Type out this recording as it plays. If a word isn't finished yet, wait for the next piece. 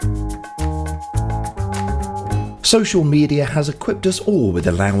Social media has equipped us all with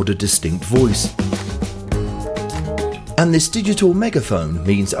a louder, distinct voice. And this digital megaphone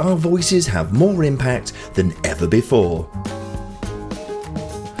means our voices have more impact than ever before.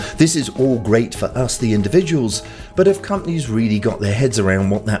 This is all great for us, the individuals, but have companies really got their heads around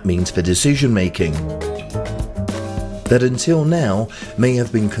what that means for decision making? That until now may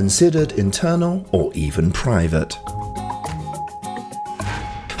have been considered internal or even private.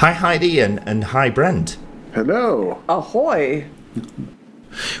 Hi Heidi and hi Brent. Hello. Ahoy.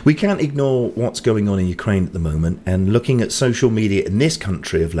 We can't ignore what's going on in Ukraine at the moment, and looking at social media in this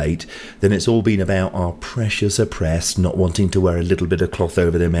country of late, then it's all been about our precious oppressed not wanting to wear a little bit of cloth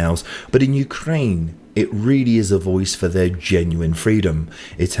over their mouths. But in Ukraine, it really is a voice for their genuine freedom.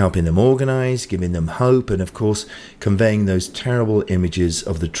 It's helping them organise, giving them hope, and of course conveying those terrible images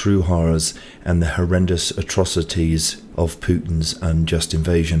of the true horrors and the horrendous atrocities of Putin's unjust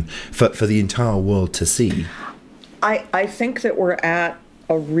invasion for the entire world to see. I think that we're at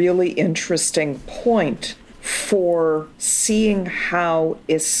a really interesting point for seeing how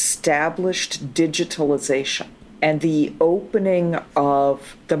established digitalization and the opening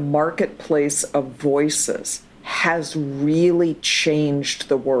of the marketplace of voices has really changed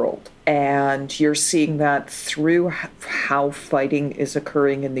the world. And you're seeing that through how fighting is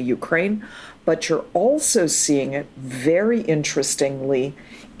occurring in the Ukraine, but you're also seeing it very interestingly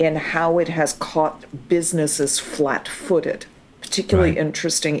in how it has caught businesses flat-footed. Particularly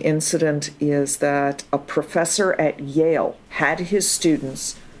interesting incident is that a professor at Yale had his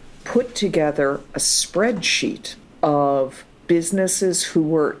students put together a spreadsheet of businesses who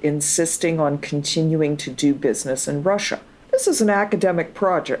were insisting on continuing to do business in Russia. This is an academic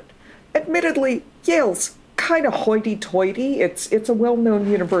project. Admittedly, Yale's kind of hoity-toity. It's a well-known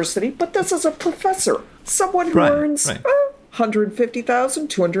university, but this is a professor, someone who earns $150,000,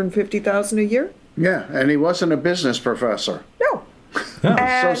 $250,000 a year. Yeah, and he wasn't a business professor. No.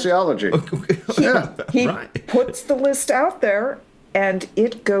 Sociology. He puts the list out there, and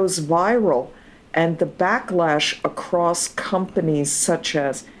it goes viral. And the backlash across companies such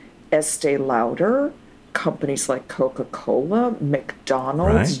as Estee Lauder, companies like Coca-Cola,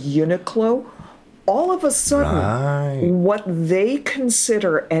 McDonald's, Uniqlo, all of a sudden, what they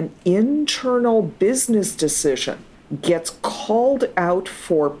consider an internal business decision gets called out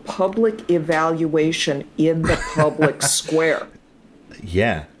for public evaluation in the public square.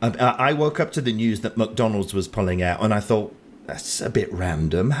 Yeah. I woke up to the news that McDonald's was pulling out, and I thought, that's a bit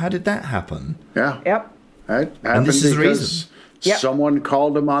random. How did that happen? Yeah. Yep. That happened And this is the because reason. someone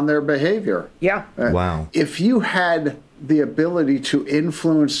called them on their behavior. Yeah. Wow. If you had the ability to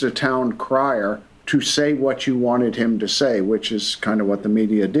influence the town crier to say what you wanted him to say, which is kind of what the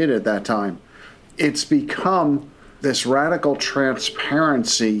media did at that time, it's become this radical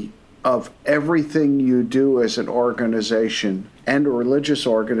transparency of everything you do as an organization and a religious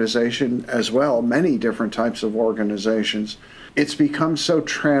organization as well, many different types of organizations. It's become so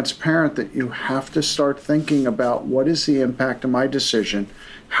transparent that you have to start thinking about what is the impact of my decision,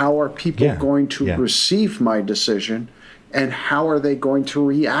 how are people going to receive my decision, and how are they going to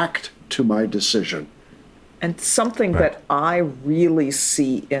react to my decision. And something that I really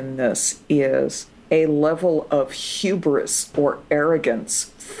see in this is a level of hubris or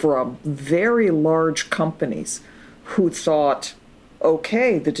arrogance from very large companies who thought,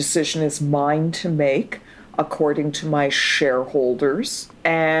 okay, the decision is mine to make according to my shareholders.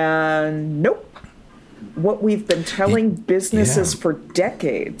 And nope. What we've been telling businesses for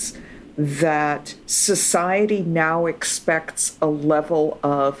decades, that society now expects a level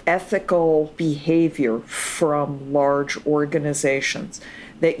of ethical behavior from large organizations,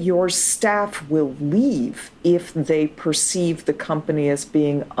 that your staff will leave if they perceive the company as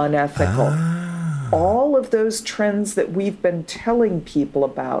being unethical. All of those trends that we've been telling people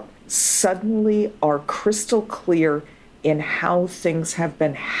about suddenly are crystal clear in how things have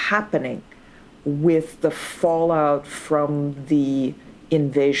been happening with the fallout from the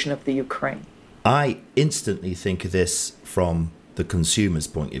invasion of the Ukraine. I instantly think of this from the consumer's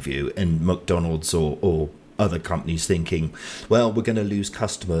point of view, and McDonald's or other companies thinking, well, we're going to lose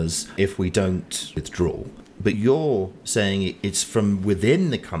customers if we don't withdraw. But you're saying it's from within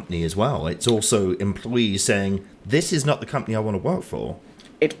the company as well. It's also employees saying, this is not the company I want to work for.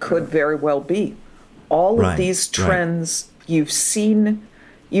 It could very well be. All of these trends, you've seen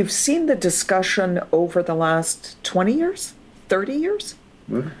the discussion over the last 20 years, 30 years,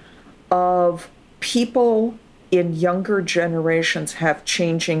 of people in younger generations have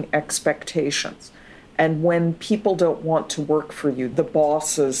changing expectations. And when people don't want to work for you, the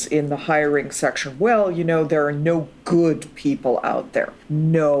bosses in the hiring section, well, there are no good people out there.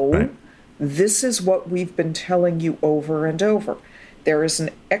 No, this is what we've been telling you over and over. There is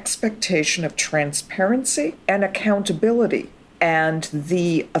an expectation of transparency and accountability, and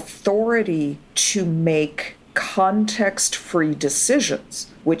the authority to make context-free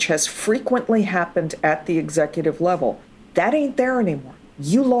decisions, which has frequently happened at the executive level. That ain't there anymore.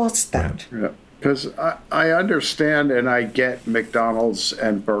 You lost that. Yeah. Because I understand and I get McDonald's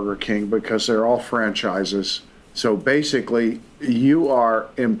and Burger King because they're all franchises. So basically, you are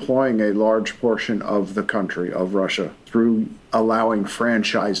employing a large portion of the country, of Russia, through allowing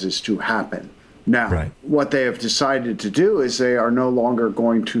franchises to happen. Now, what they have decided to do is they are no longer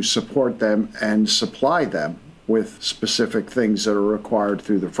going to support them and supply them with specific things that are required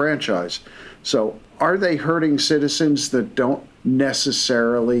through the franchise. So are they hurting citizens that don't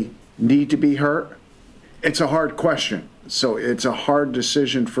necessarily need to be hurt? It's a hard question. So it's a hard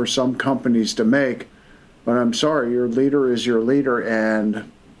decision for some companies to make. But I'm sorry, your leader is your leader,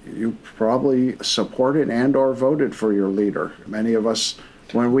 and you probably supported and or voted for your leader. Many of us,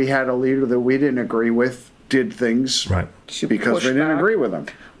 when we had a leader that we didn't agree with, did things because we didn't agree with them.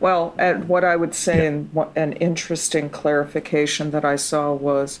 Well, and what I would say, and an interesting clarification that I saw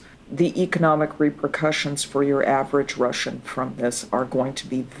was the economic repercussions for your average Russian from this are going to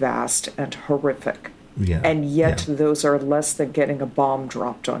be vast and horrific. Yeah. And yet those are less than getting a bomb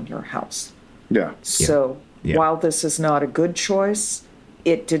dropped on your house. Yeah. So while this is not a good choice,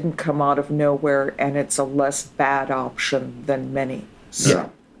 it didn't come out of nowhere, and it's a less bad option than many.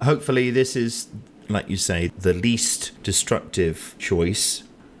 So hopefully this is, like you say, the least destructive choice.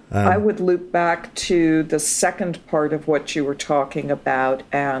 I would loop back to the second part of what you were talking about,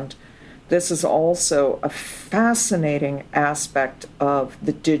 and this is also a fascinating aspect of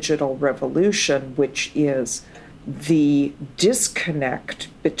the digital revolution, which is the disconnect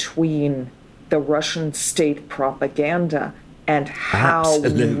between the Russian state propaganda and how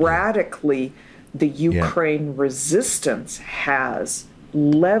radically the Ukraine resistance has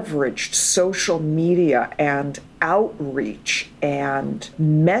leveraged social media and outreach and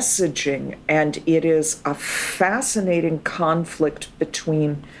messaging. And it is a fascinating conflict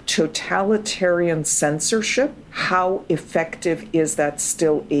between totalitarian censorship, how effective is that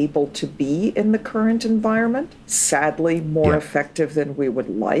still able to be in the current environment? Sadly, more effective than we would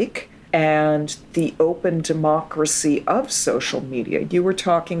like. And the open democracy of social media. You were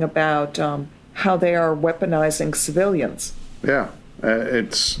talking about how they are weaponizing civilians.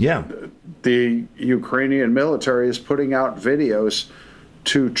 The Ukrainian military is putting out videos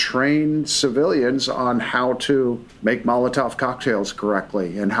to train civilians on how to make Molotov cocktails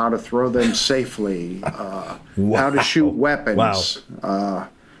correctly and how to throw them safely, how to shoot weapons.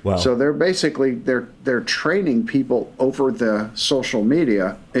 Wow. So they're basically they're training people over the social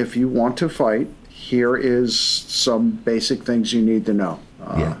media. If you want to fight, here is some basic things you need to know.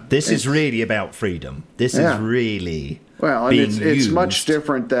 This is really about freedom. This is really and it's much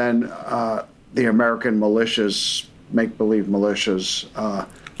different than the American militias, make-believe militias.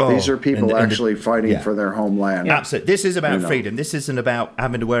 These are people actually fighting for their homeland. Absolutely. This is about freedom. This isn't about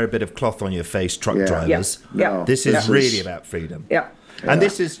having to wear a bit of cloth on your face, truck drivers. No, this is really about freedom. Yeah. And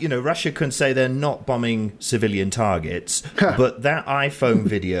this is, Russia can say they're not bombing civilian targets, but that iPhone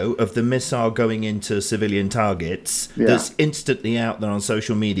video of the missile going into civilian targets that's instantly out there on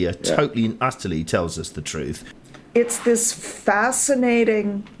social media totally and utterly tells us the truth. It's this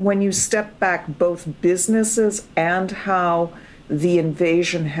fascinating, when you step back, both businesses and how the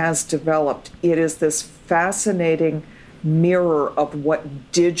invasion has developed. It is this fascinating mirror of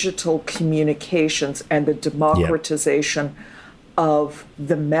what digital communications and the democratization of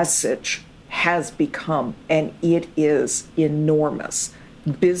the message has become, and it is enormous.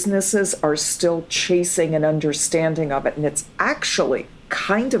 Businesses are still chasing an understanding of it, and it's actually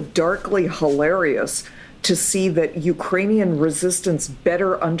kind of darkly hilarious to see that Ukrainian resistance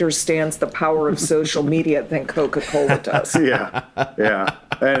better understands the power of social media than Coca-Cola does. And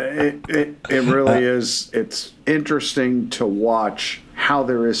it really is. It's interesting to watch how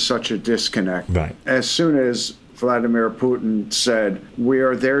there is such a disconnect. Right. As soon as Vladimir Putin said, we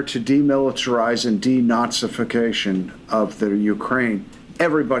are there to demilitarize and denazification of the Ukraine,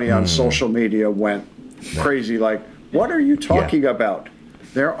 everybody on social media went crazy, like, what are you talking about?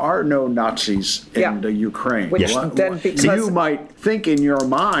 There are no Nazis in the Ukraine. Which then, because you might think in your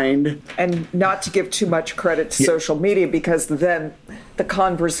mind. And not to give too much credit to social media, because then the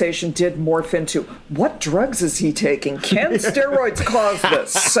conversation did morph into, what drugs is he taking? Can steroids cause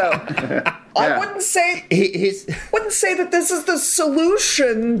this? So I wouldn't say that this is the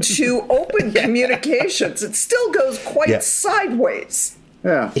solution to open communications. It still goes quite sideways.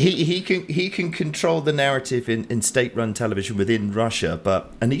 Yeah. He can control the narrative in state-run television within Russia,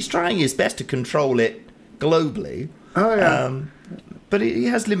 and he's trying his best to control it globally. Oh, yeah. But he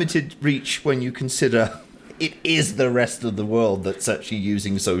has limited reach when you consider it is the rest of the world that's actually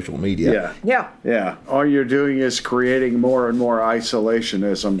using social media. Yeah. Yeah. Yeah. All you're doing is creating more and more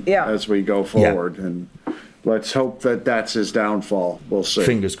isolationism as we go forward. Yeah. And let's hope that that's his downfall. We'll see.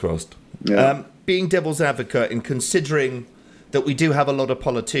 Fingers crossed. Yeah. Being devil's advocate and considering that we do have a lot of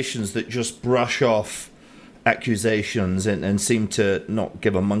politicians that just brush off accusations and seem to not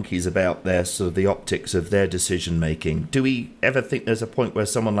give a monkeys about their sort of the optics of their decision making. Do we ever think there's a point where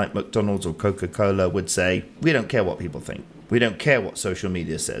someone like McDonald's or Coca-Cola would say, we don't care what people think, we don't care what social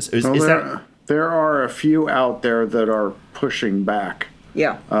media says? There are a few out there that are pushing back.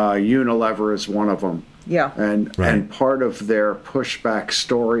 Yeah. Unilever is one of them. Yeah. And part of their pushback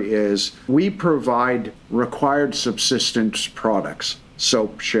story is we provide required subsistence products,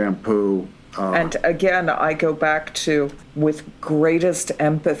 soap, shampoo. And again, I go back to with greatest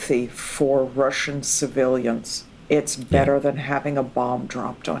empathy for Russian civilians. It's better than having a bomb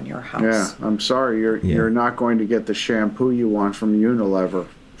dropped on your house. Yeah, I'm sorry, you're not going to get the shampoo you want from Unilever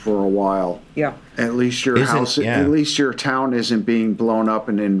for a while. Yeah. At least your at least your town isn't being blown up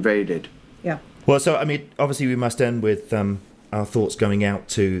and invaded. Yeah. Well, so I mean, obviously, we must end with our thoughts going out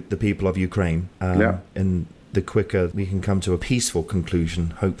to the people of Ukraine. And the quicker we can come to a peaceful conclusion,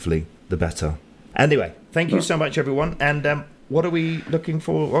 hopefully, the better. Anyway, thank you so much, everyone. And what are we looking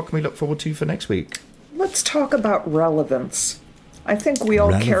for? What can we look forward to for next week? Let's talk about relevance. I think we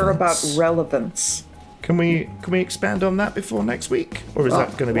all care about relevance. Can we expand on that before next week, or is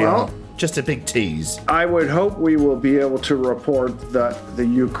that going to be just a big tease? I would hope we will be able to report that the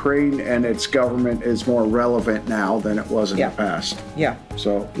Ukraine and its government is more relevant now than it was in the past. Yeah.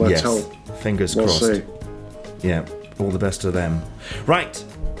 So let's hope. Fingers crossed. See. Yeah. All the best to them. Right.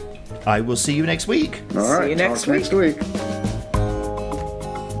 I will see you next week. All right. See you next week. Next week.